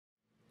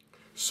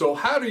So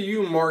how do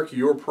you mark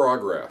your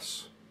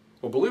progress?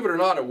 Well, believe it or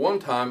not, at one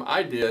time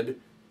I did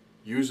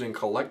using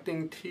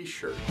collecting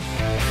t-shirts.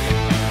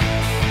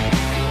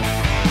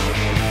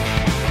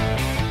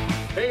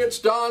 Hey, it's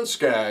Don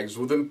Skaggs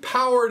with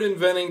Empowered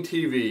Inventing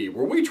TV,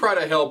 where we try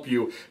to help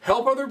you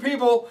help other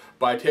people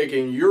by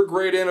taking your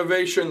great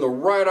innovation, the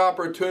right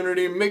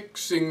opportunity,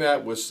 mixing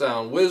that with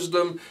sound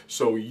wisdom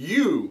so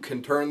you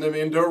can turn them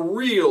into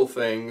real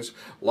things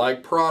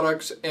like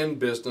products and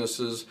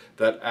businesses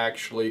that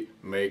actually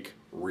make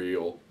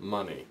real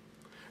money.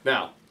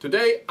 Now,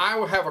 today I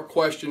will have a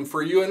question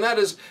for you, and that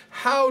is,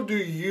 how do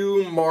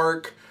you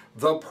mark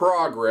the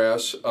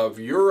progress of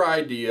your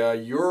idea,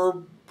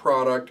 your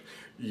product,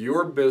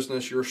 your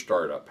business, your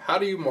startup? How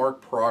do you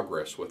mark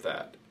progress with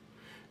that?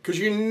 Because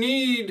you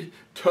need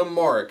to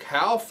mark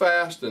how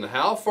fast and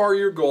how far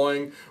you're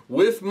going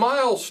with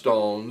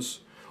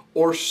milestones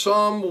or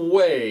some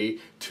way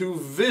to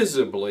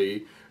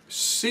visibly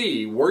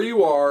see where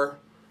you are,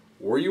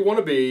 where you want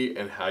to be,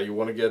 and how you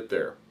want to get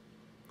there.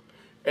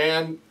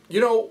 And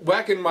you know,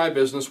 back in my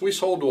business, we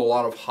sold to a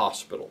lot of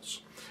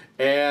hospitals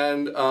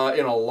and in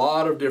a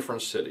lot of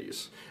different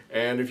cities.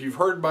 And if you've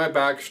heard my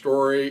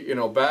backstory, you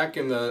know, back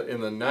in the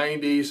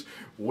 90s,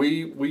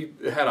 we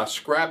had a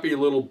scrappy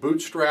little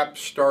bootstrap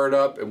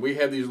startup, and we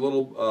had these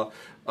little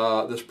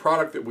this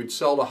product that we'd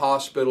sell to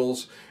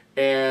hospitals.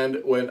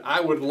 And when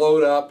I would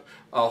load up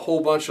a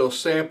whole bunch of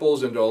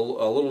samples into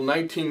a little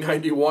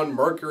 1991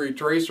 Mercury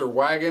Tracer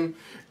wagon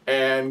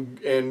and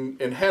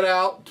head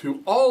out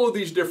to all of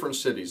these different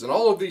cities and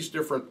all of these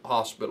different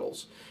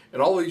hospitals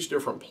and all of these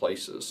different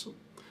places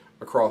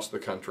across the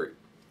country.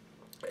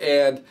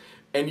 And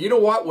you know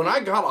what? When I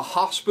got a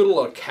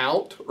hospital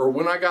account, or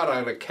when I got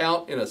an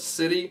account in a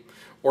city,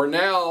 or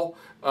now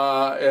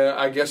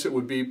I guess it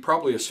would be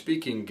probably a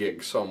speaking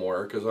gig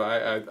somewhere, because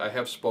I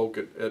have spoke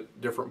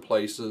at different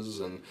places.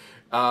 And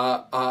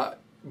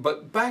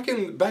but back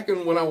in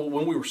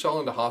when we were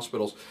selling to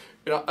hospitals,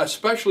 you know,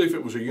 especially if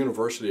it was a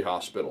university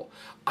hospital,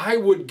 I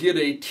would get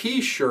a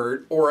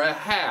T-shirt or a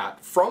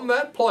hat from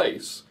that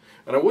place,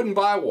 and I wouldn't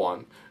buy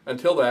one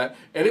until that,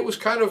 and it was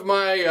kind of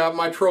my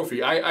my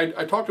trophy.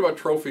 I talked about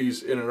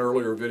trophies in an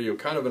earlier video,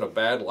 kind of in a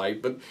bad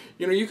light, but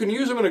you know, you can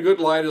use them in a good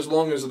light as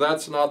long as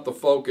that's not the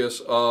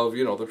focus of,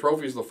 you know, the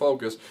trophy's the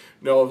focus.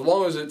 No, as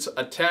long as it's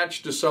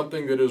attached to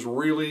something that is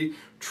really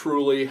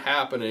truly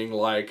happening,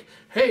 like,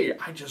 hey,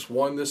 I just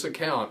won this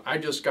account, I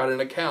just got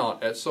an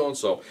account at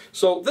so-and-so.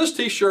 So this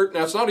t-shirt,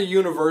 now it's not a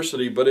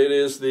university, but it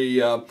is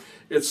the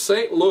it's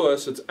St.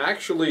 Louis. It's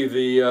actually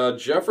the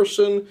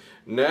Jefferson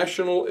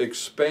National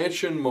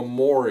Expansion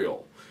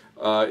Memorial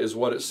is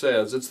what it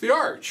says. It's the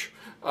Arch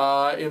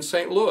in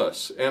St.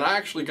 Louis, and I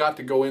actually got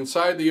to go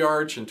inside the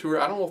Arch and tour.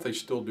 I don't know if they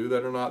still do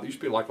that or not. There used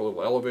to be like a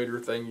little elevator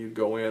thing. You'd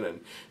go in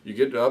and you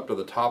get up to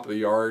the top of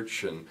the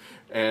Arch, and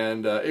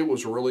it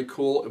was really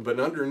cool. But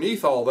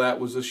underneath all that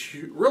was this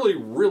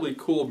really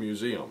cool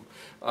museum.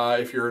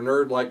 If you're a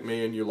nerd like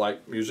me and you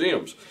like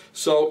museums.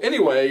 So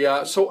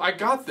anyway, so I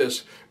got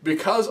this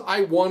because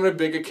I won a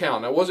big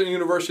account. Now, it wasn't a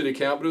university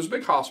account, but it was a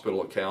big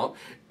hospital account,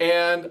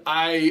 and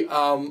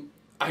I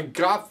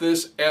got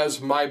this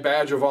as my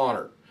badge of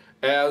honor,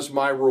 as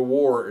my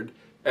reward,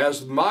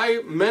 as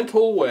my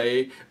mental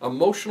way,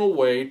 emotional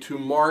way to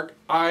mark,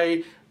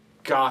 I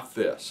got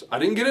this. I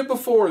didn't get it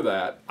before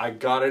that. I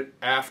got it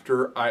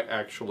after I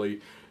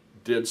actually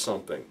did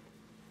something.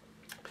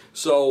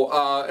 So,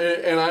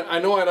 and I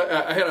know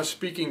I had a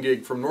speaking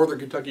gig from Northern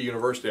Kentucky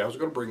University. I was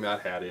going to bring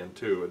that hat in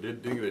too. I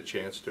didn't get a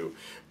chance to,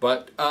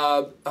 but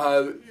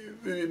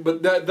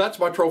that's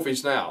my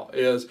trophies now.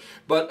 You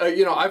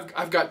know,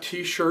 I've got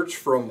T-shirts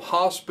from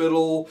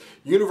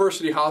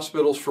university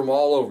hospitals from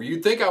all over.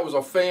 You'd think I was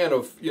a fan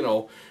of, you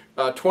know,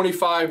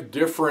 25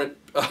 different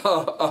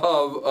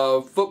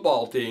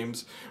football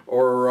teams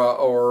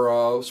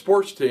or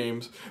sports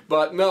teams,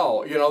 but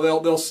no, you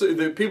know, they'll see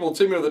the people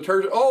see me with the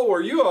church. Oh,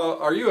 are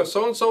you a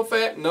so and so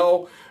fan?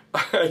 No,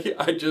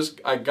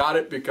 I got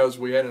it because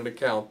we had an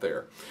account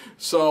there.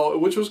 So,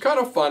 which was kind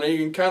of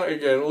funny and kind of,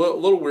 again, a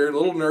little weird, a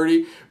little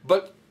nerdy,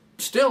 but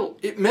still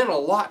it meant a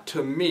lot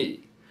to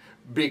me,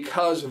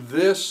 because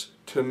this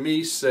to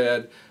me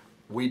said,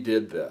 we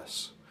did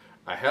this.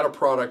 I had a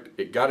product,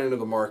 it got into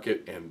the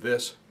market, and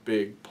this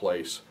big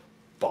place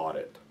bought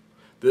it.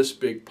 This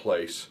big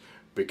place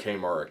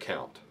became our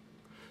account.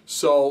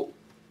 So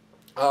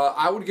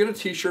I would get a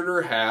t-shirt or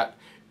a hat,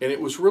 and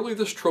it was really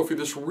this trophy,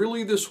 this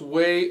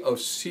way of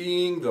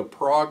seeing the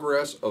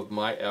progress of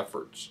my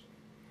efforts.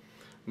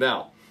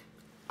 Now,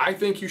 I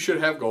think you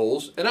should have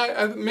goals,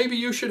 and maybe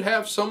you should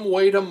have some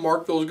way to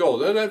mark those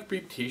goals. It doesn't have to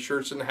be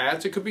t-shirts and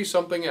hats, it could be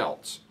something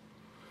else.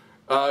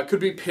 It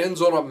could be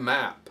pins on a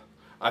map.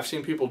 I've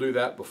seen people do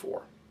that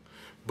before.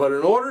 But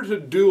in order to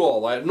do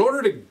all that, in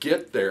order to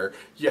get there,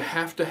 you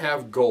have to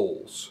have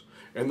goals.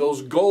 And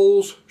those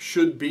goals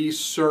should be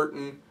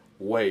certain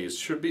ways,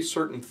 should be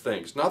certain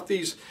things. Not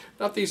these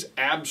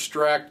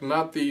abstract,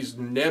 not these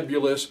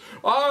nebulous,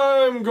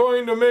 I'm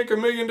going to make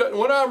 $1 million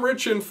when I'm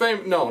rich and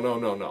famous.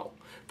 No.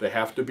 They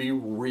have to be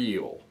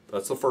real.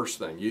 That's the first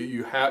thing.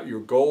 Your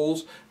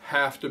goals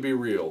have to be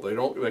real.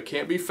 They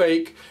can't be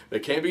fake, they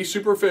can't be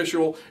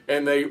superficial,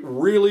 and they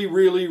really,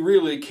 really,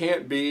 really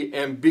can't be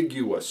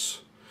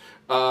ambiguous.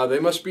 They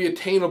must be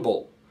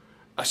attainable,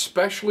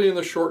 especially in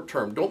the short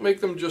term. Don't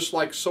make them just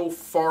like so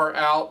far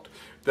out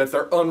that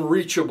they're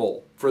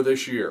unreachable for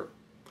this year.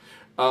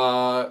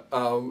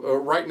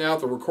 Right now, at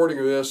the recording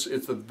of this,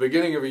 it's the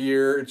beginning of a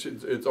year.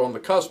 It's on the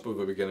cusp of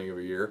the beginning of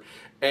a year,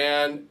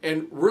 and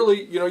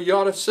really, you know, you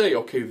ought to say,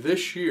 okay,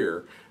 this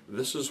year,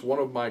 this is one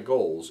of my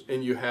goals,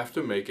 and you have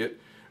to make it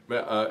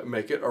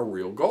a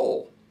real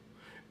goal.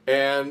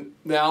 And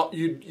now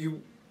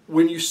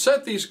when you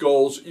set these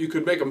goals, you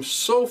could make them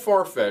so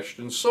far-fetched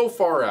and so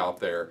far out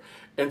there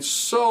and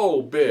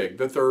so big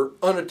that they're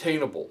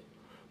unattainable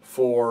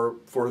for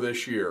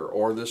this year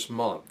or this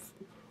month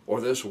or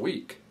this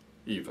week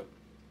even.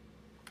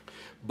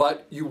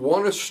 But you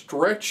want to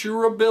stretch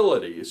your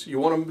abilities. You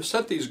want to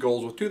set these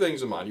goals with two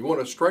things in mind. You want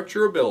to stretch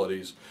your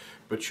abilities,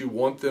 but you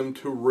want them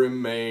to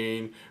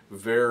remain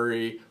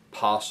very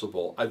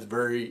possible,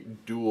 very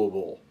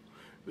doable.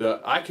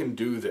 I can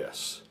do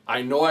this.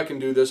 I know I can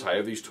do this. I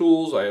have these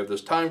tools. I have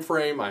this time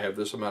frame. I have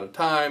this amount of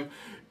time.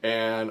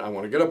 And I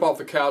want to get up off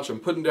the couch. I'm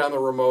putting down the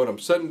remote. I'm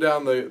setting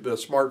down the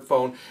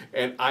smartphone.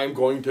 And I'm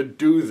going to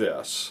do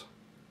this.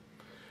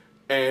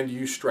 And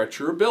you stretch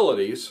your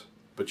abilities,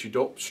 but you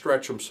don't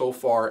stretch them so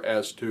far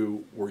as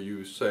to where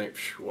you say,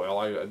 well,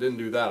 I didn't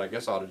do that. I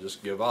guess I ought to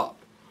just give up.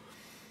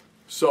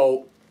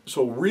 So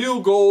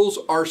real goals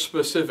are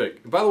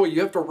specific. By the way,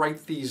 you have to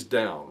write these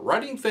down.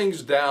 Writing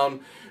things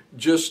down,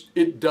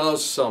 it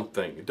does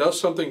something. It does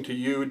something to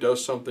you. It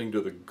does something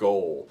to the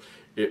goal.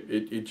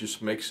 It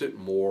just makes it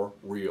more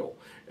real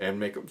and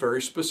make it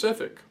very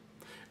specific.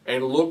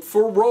 And look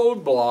for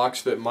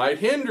roadblocks that might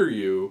hinder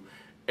you,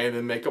 and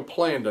then make a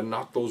plan to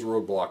knock those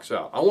roadblocks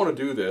out. I want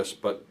to do this,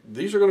 but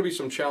these are going to be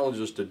some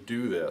challenges to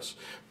do this.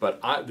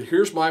 But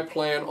here's my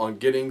plan on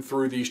getting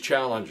through these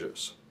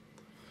challenges.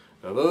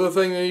 Now, the other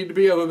thing they need to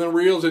be, other than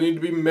real, is they need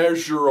to be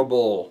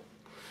measurable.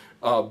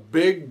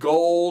 Big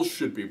goals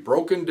should be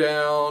broken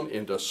down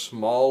into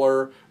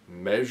smaller,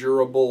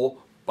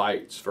 measurable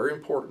bites. Very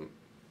important.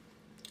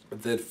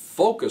 Then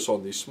focus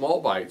on these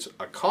small bites,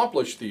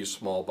 accomplish these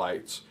small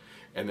bites,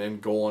 and then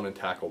go on and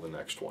tackle the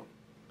next one.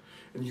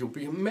 And you'll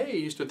be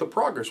amazed at the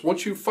progress.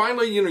 Once you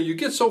finally, you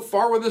get so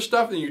far with this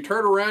stuff, and you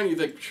turn around and you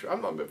think, I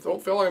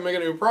don't feel like I'm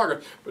making any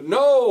progress. But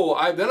no,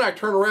 then I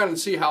turn around and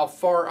see how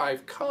far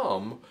I've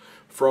come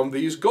from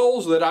these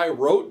goals that I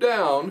wrote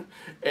down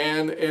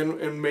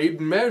and made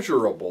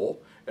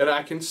measurable, and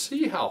I can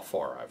see how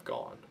far I've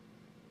gone.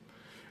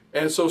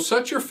 And so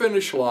set your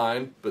finish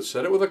line, but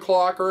set it with a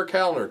clock or a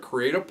calendar.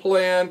 Create a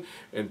plan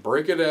and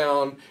break it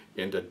down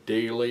into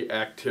daily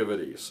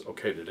activities.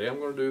 Okay, today I'm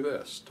going to do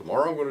this.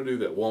 Tomorrow I'm going to do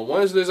that. Well, on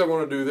Wednesdays I'm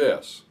going to do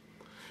this.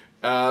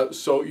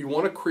 So you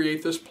want to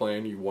create this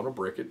plan. You want to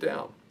break it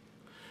down.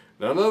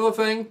 Now, another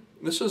thing,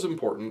 this is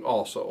important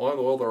also.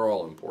 Well, they're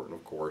all important,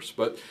 of course,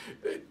 but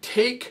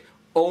take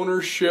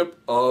ownership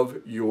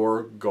of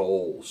your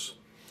goals.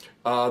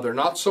 They're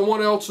not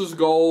someone else's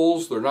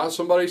goals. They're not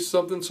somebody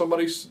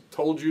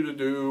told you to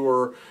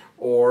do,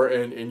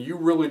 and you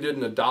really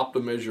didn't adopt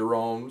them as your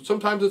own.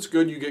 Sometimes it's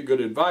good. You get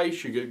good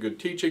advice. You get good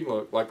teaching,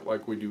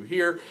 like we do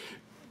here.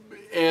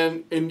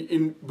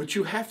 But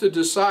you have to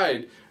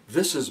decide,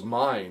 this is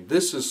mine.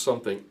 This is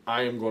something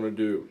I am going to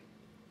do.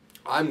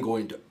 I'm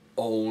going to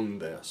own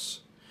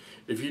this.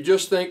 If you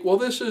just think, well,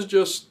 this is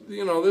just,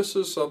 this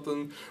is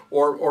something,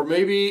 or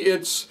maybe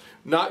it's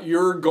not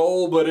your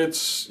goal, but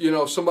it's,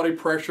 somebody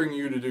pressuring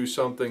you to do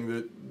something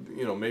that,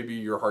 maybe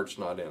your heart's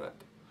not in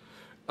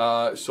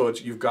it. So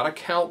you've got to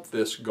count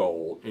this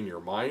goal in your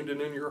mind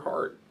and in your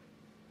heart.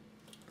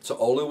 It's the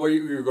only way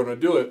you're going to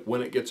do it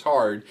when it gets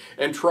hard.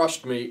 And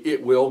trust me,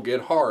 it will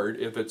get hard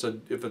if it's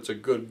a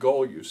good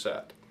goal you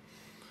set.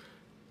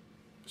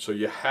 So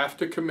you have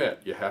to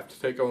commit. You have to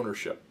take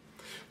ownership.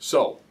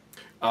 So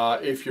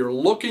if you're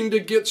looking to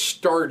get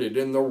started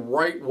in the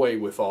right way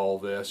with all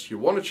this, you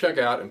want to check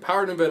out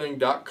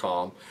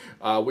empoweredinventing.com.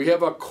 We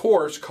have a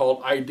course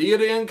called Idea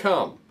to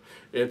Income.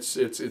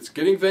 It's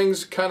getting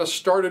things kind of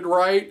started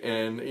right,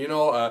 and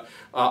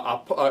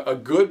a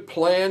good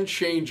plan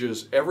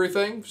changes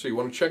everything. So you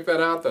want to check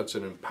that out. That's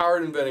at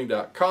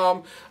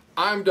empoweredinventing.com.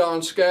 I'm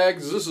Don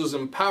Skaggs. This is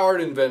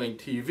Empowered Inventing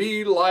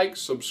TV. Like,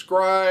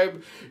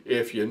 subscribe.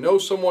 If you know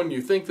someone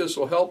you think this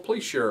will help,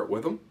 please share it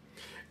with them.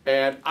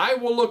 And I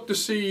will look to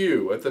see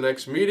you at the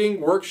next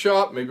meeting,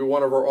 workshop, maybe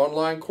one of our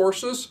online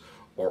courses,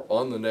 or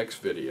on the next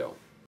video.